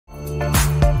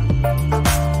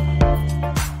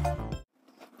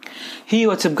Hey,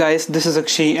 what's up, guys? This is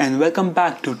Akshay, and welcome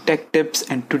back to Tech Tips.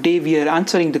 And today we are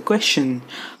answering the question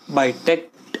by Tech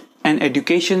and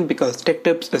Education, because Tech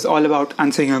Tips is all about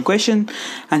answering a question.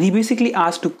 And he basically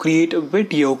asked to create a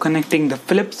video connecting the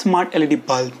Philips Smart LED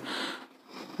bulb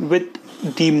with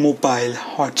the mobile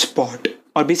hotspot,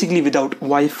 or basically without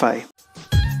Wi-Fi.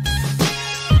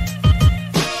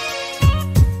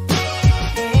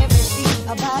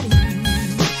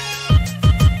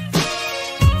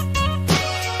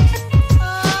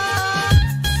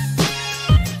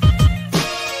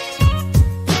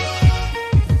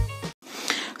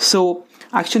 So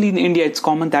actually in India it's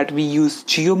common that we use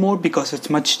Geo mode because it's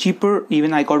much cheaper.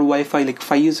 Even I got Wi-Fi like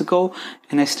 5 years ago,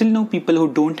 and I still know people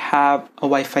who don't have a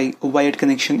Wi-Fi wired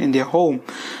connection in their home.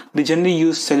 They generally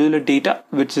use cellular data,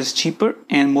 which is cheaper,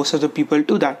 and most of the people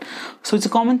do that. So it's a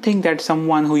common thing that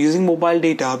someone who using mobile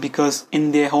data, because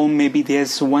in their home maybe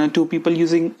there's one or two people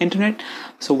using internet,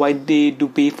 so why they do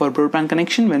pay for broadband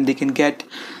connection when they can get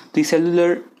the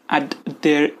cellular at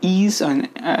their ease, and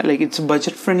like it's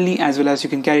budget friendly, as well as you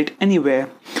can carry it anywhere.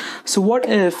 So what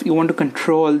if you want to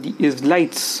control these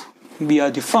lights via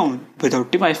the phone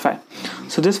without the Wi-Fi?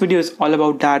 So this video is all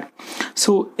about that.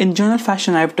 So in general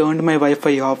fashion, I have turned my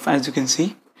Wi-Fi off, as you can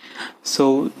see.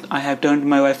 So I have turned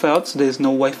my Wi-Fi off, so there is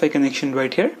no Wi-Fi connection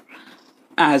right here.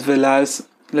 As well as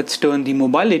let's turn the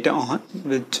mobile data on,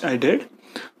 which I did.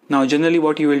 Now generally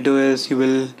what you will do is you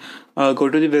will go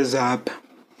to the Wiz app,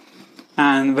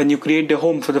 and when you create the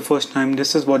home for the first time,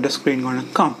 this is what the screen gonna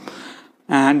come,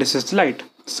 and this is the light.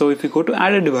 So if you go to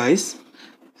add a device,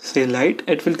 say light,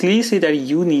 it will clearly say that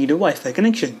you need a Wi-Fi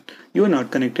connection. You are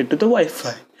not connected to the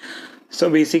Wi-Fi. So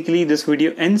basically this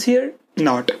video ends here.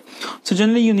 Not. So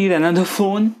generally you need another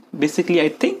phone. Basically I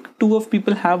think two of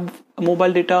people have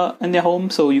mobile data in their home,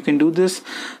 so you can do this.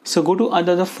 So go to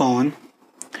another phone,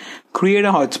 create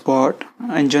a hotspot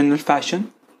in general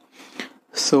fashion.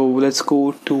 So let's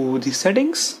go to the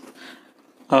settings.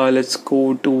 Let's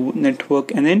go to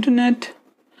network and internet.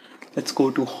 Let's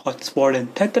go to hotspot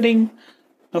and tethering.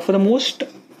 Now for the most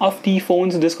of the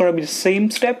phones, this is gonna be the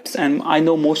same steps, and I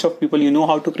know most of people know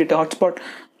how to create a hotspot,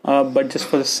 but just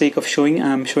for the sake of showing,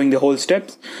 I'm showing the whole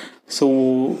steps.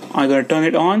 So I'm gonna turn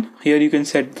it on. Here you can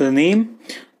set the name.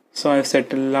 So I've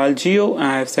set Lal Jio, and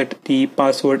I've set the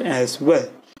password as well.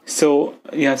 So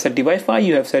you have set the Wi-Fi,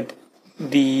 you have set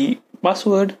the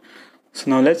password. So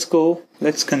now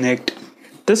let's connect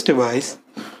this device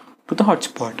to the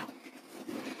hotspot.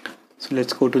 So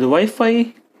let's go to the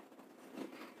Wi-Fi.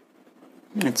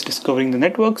 It's discovering the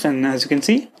networks, and as you can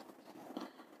see,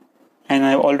 and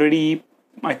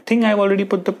I think I've already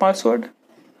put the password,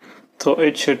 so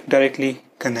it should directly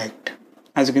connect.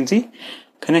 As you can see,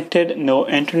 connected, no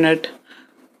internet.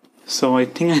 So I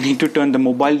think I need to turn the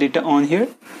mobile data on here.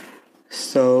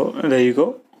 So there you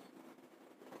go.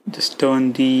 Just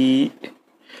turn the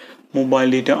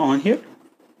mobile data on here.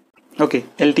 Okay,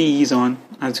 LTE is on,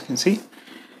 as you can see.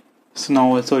 So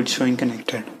now also it's showing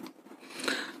connected.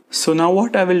 So now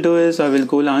what I will do is I will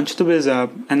go launch the Wiz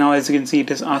app, and now as you can see it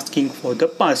is asking for the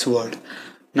password.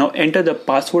 Now enter the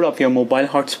password of your mobile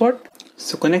hotspot.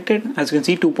 So connected, as you can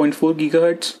see 2.4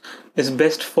 gigahertz is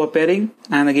best for pairing,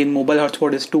 and again mobile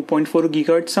hotspot is 2.4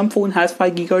 gigahertz. Some phone has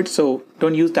 5 gigahertz, so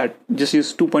don't use that, just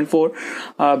use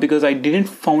 2.4 because I didn't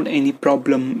found any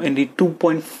problem in the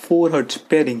 2.4 hertz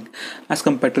pairing as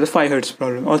compared to the 5 hertz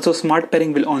problem. Also smart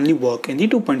pairing will only work in the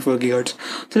 2.4 gigahertz.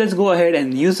 So let's go ahead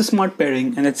and use the smart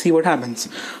pairing, and let's see what happens.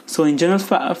 So in general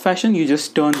fashion, you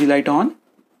just turn the light on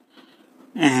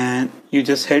and you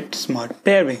just hit smart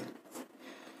pairing,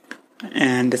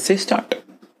 and let's say start.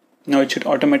 Now it should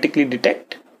automatically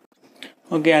detect.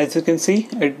 Okay, as you can see,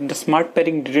 the smart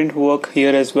pairing didn't work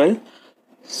here as well.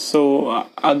 So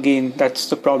again, that's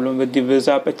the problem with the Wiz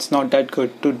app. It's not that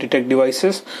good to detect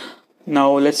devices.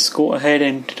 Now let's go ahead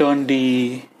and turn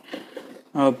the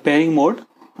pairing mode,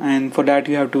 and for that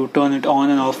you have to turn it on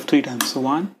and off 3 times. So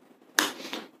 1,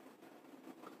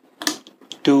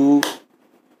 2,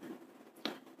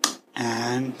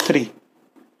 and 3.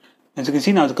 As you can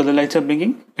see, now the color lights are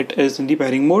blinking. It is in the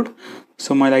pairing mode.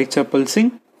 So my lights are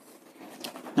pulsing.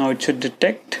 Now it should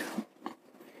detect.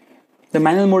 The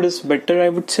manual mode is better, I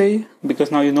would say,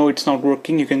 because now you know it's not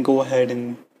working. You can go ahead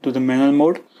and do the manual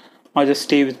mode, or just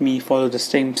stay with me, follow the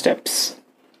same steps.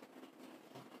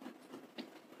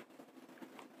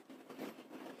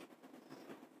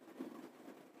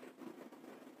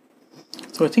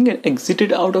 So I think I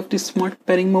exited out of the smart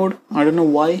pairing mode. I don't know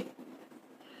why.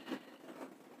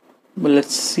 But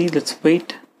let's see, let's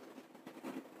wait.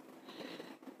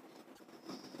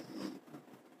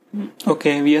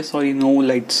 Okay, we are sorry, no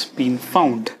lights been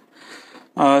found.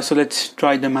 So let's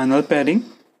try the manual pairing.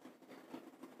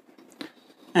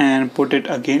 and put it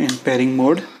again in pairing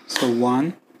mode. So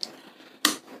 1,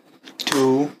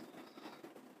 2,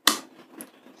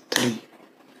 3.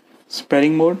 It's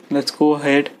pairing mode. Let's go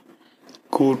ahead,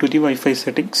 go to the Wi-Fi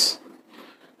settings,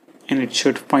 and it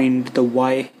should find the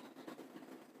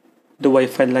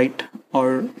Wi-Fi light,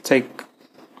 or it's like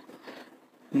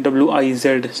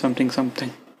WIZ something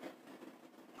something.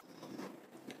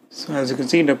 So as you can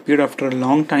see, it appeared after a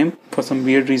long time for some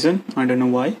weird reason. I don't know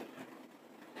why.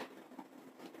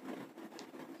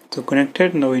 So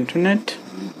connected, no internet.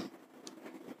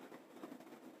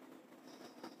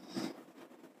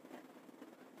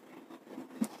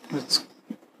 Let's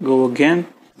go again.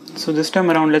 So this time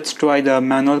around, let's try the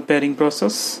manual pairing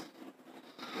process.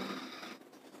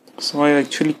 So I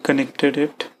actually connected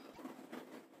it.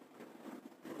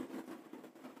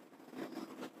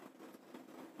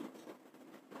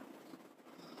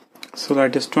 So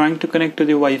that is trying to connect to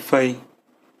the Wi-Fi.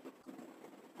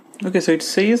 Okay, so it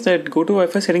says that go to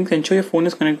Wi-Fi settings, ensure your phone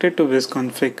is connected to this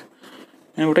config.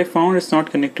 And what I found is not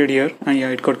connected here. And yeah,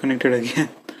 it got connected again.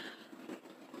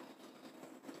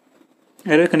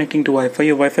 Error connecting to Wi-Fi.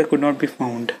 Your Wi-Fi could not be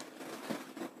found.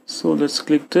 So let's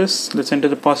click this. Let's enter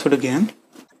the password again.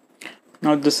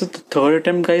 Now this is the third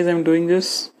attempt, guys. I'm doing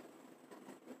this.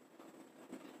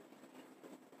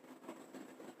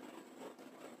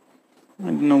 I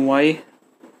don't know why.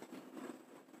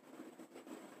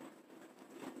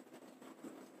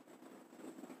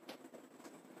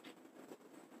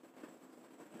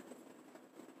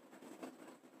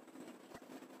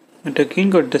 It again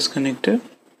got disconnected.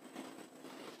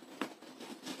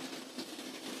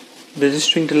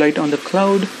 Registering the light on the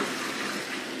cloud.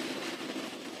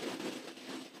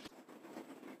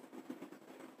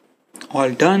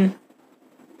 All done.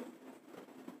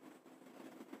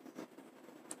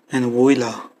 And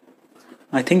voila.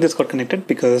 I think this got connected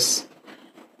because,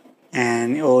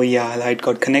 and oh yeah, light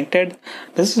got connected.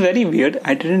 This is very weird.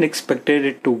 I didn't expect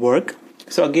it to work.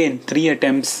 So again, 3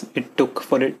 attempts it took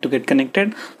for it to get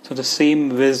connected. So the same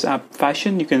Wiz app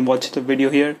fashion, you can watch the video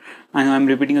here. I know I'm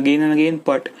repeating again and again,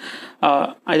 but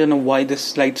I don't know why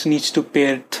this light needs to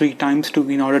pair 3 times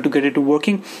in order to get it to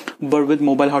working. But with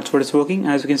mobile hotspot it's working.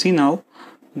 As you can see now,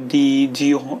 the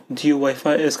Geo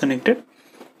Wi-Fi is connected.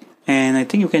 And I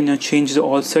think you can now change the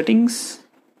all settings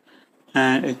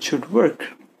and it should work.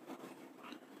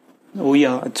 Oh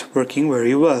yeah, it's working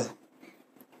very well.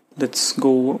 Let's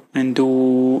go and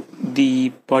do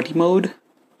the party mode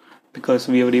because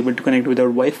we are able to connect with our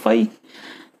Wi-Fi,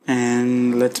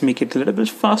 and let's make it a little bit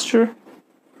faster.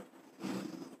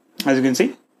 As you can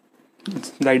see,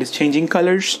 light is changing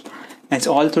colors and it's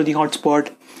all through the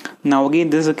hotspot. Now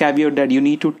again, this is a caveat that you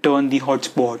need to turn the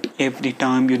hotspot every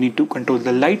time you need to control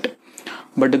the light.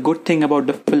 But the good thing about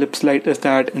the Philips light is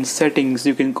that in settings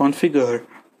you can configure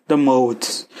the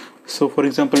modes. So for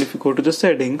example, if you go to the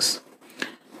settings,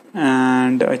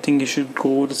 and I think you should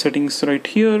go to settings right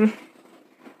here.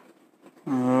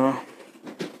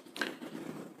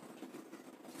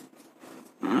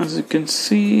 As you can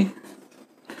see,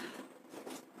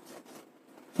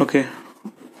 okay,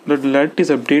 the light is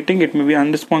updating. It may be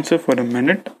unresponsive for a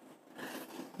minute.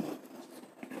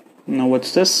 Now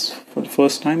what's this? For the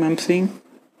first time I'm seeing.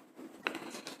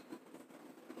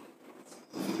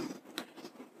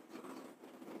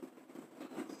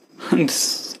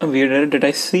 It's a weird error that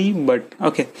I see, but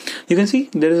okay. You can see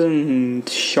there is a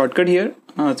shortcut here.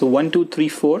 So 1, 2, 3,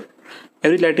 4.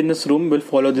 Every light in this room will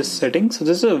follow this setting. So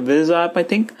this is a Wiz app, I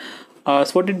think.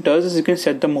 So what it does is you can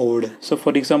set the mode. So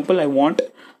for example, I want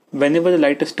whenever the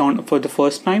light is turned for the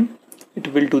first time,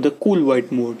 it will do the cool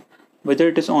white mode. Whether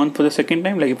it is on for the second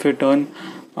time, like if you turn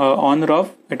on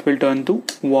rough, it will turn to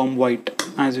warm white,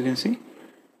 as you can see.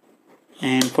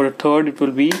 And for the third, it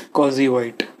will be cozy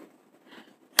white.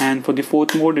 And for the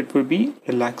fourth mode, it will be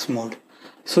relax mode.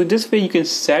 So this way you can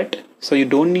set, so you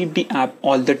don't need the app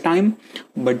all the time,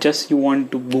 but just you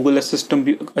want to Google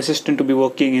Assistant to be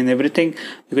working and everything.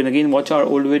 You can again watch our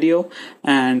old video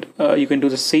and you can do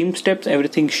the same steps.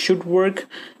 Everything should work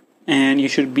and you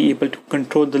should be able to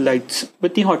control the lights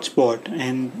with the hotspot.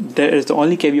 And there is the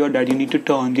only caveat that you need to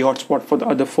turn the hotspot for the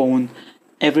other phone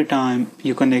every time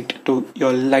you connect to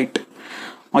your light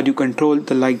or you control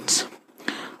the lights.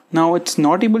 Now it's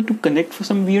not able to connect for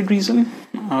some weird reason.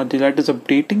 The light is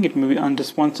updating. It may be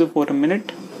unresponsive for a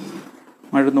minute.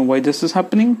 I don't know why this is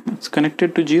happening. It's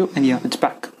connected to Geo and yeah, it's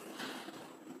back.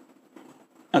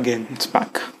 Again, it's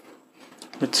back.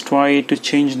 Let's try to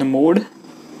change the mode.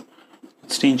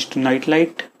 Let's change to night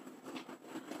light.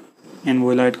 And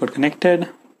voila, it got connected.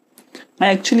 I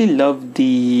actually love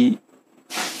the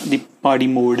party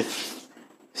mode.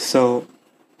 So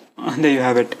there you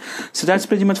have it. So that's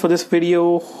pretty much for this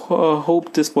video.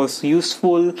 Hope this was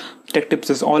useful. Tech Tips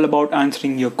is all about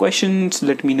answering your questions.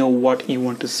 Let me know what you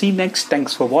want to see next.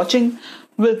 Thanks for watching.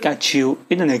 We'll catch you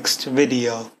in the next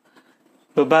video.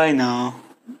 Bye bye now.